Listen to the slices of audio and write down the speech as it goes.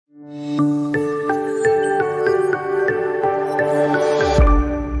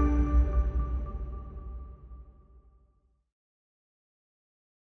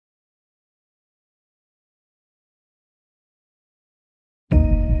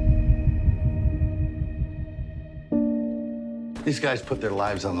These guys put their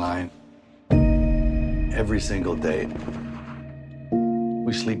lives on line every single day.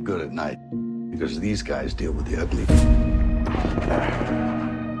 We sleep good at night because these guys deal with the ugly.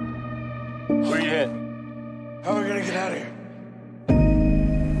 Where you heading? How are we gonna get out of here?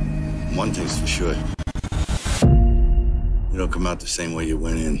 One thing's for sure. You don't come out the same way you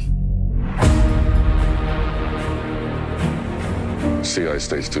went in. CI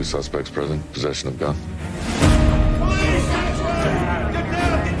states 2 suspects present, possession of gun.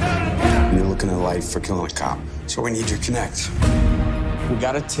 You're looking at life for killing a cop, so we need your connect. We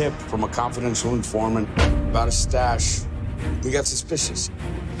got a tip from a confidential informant about a stash. We got suspicious.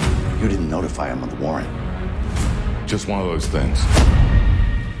 You didn't notify him of the warrant. Just one of those things.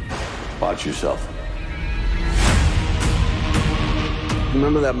 Watch yourself.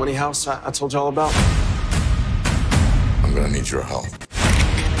 Remember that money house I told you all about? I'm gonna need your help.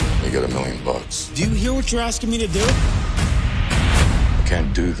 You get $1 million. Do you hear what you're asking me to do? I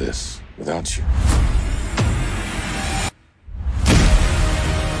can't do this without you.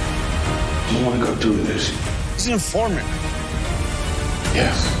 You want to go do this? He's an informant.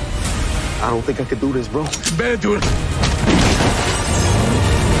 Yes. I don't think I could do this, bro. You better do it.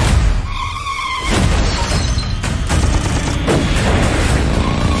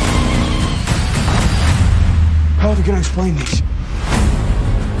 How are we gonna explain this?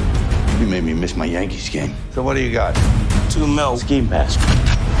 You made me miss my Yankees game. So what do you got? 2 Mel ski mask.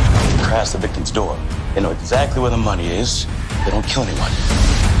 Crash the victim's door. They know exactly where the money is. They don't kill anyone.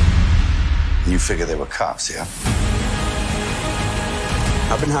 You figure they were cops, yeah?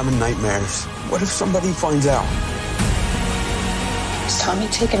 I've been having nightmares. What if somebody finds out? Is Tommy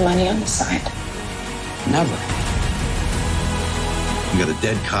taking money on the side? Never. You got a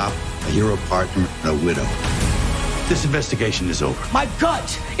dead cop, a hero partner, and a widow. This investigation is over. My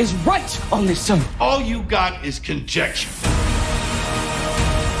gut is right on this, son. All you got is conjecture.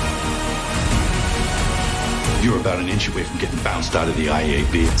 You're about an inch away from getting bounced out of the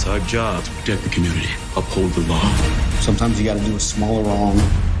IAB. It's our job to protect the community, uphold the law. Sometimes you gotta do a smaller wrong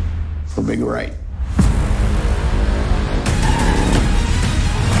for a bigger right.